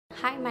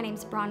Hi, my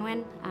name's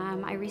Bronwyn.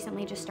 I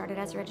recently just started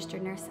as a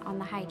registered nurse on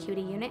the high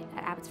acuity unit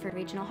at Abbotsford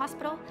Regional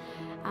Hospital.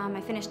 I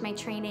finished my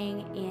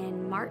training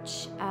in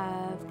March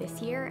of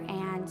this year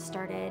and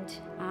started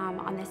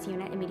on this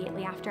unit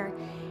immediately after.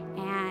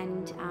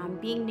 And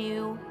being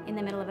new in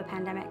the middle of a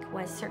pandemic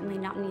was certainly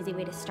not an easy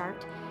way to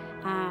start.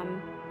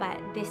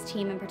 But this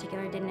team in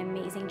particular did an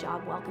amazing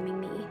job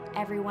welcoming me.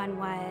 Everyone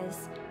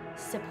was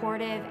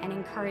supportive and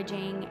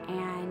encouraging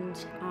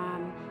and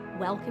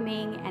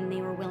welcoming, and they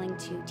were willing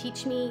to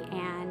teach me,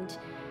 and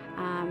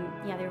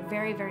yeah, they were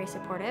very, very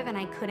supportive, and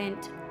I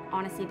couldn't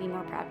honestly be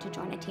more proud to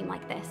join a team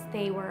like this.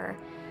 They were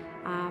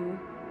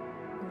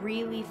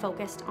really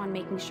focused on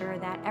making sure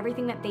that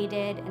everything that they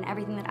did and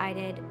everything that I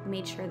did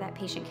made sure that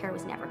patient care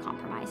was never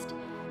compromised.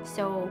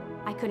 So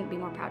I couldn't be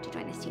more proud to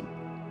join this team.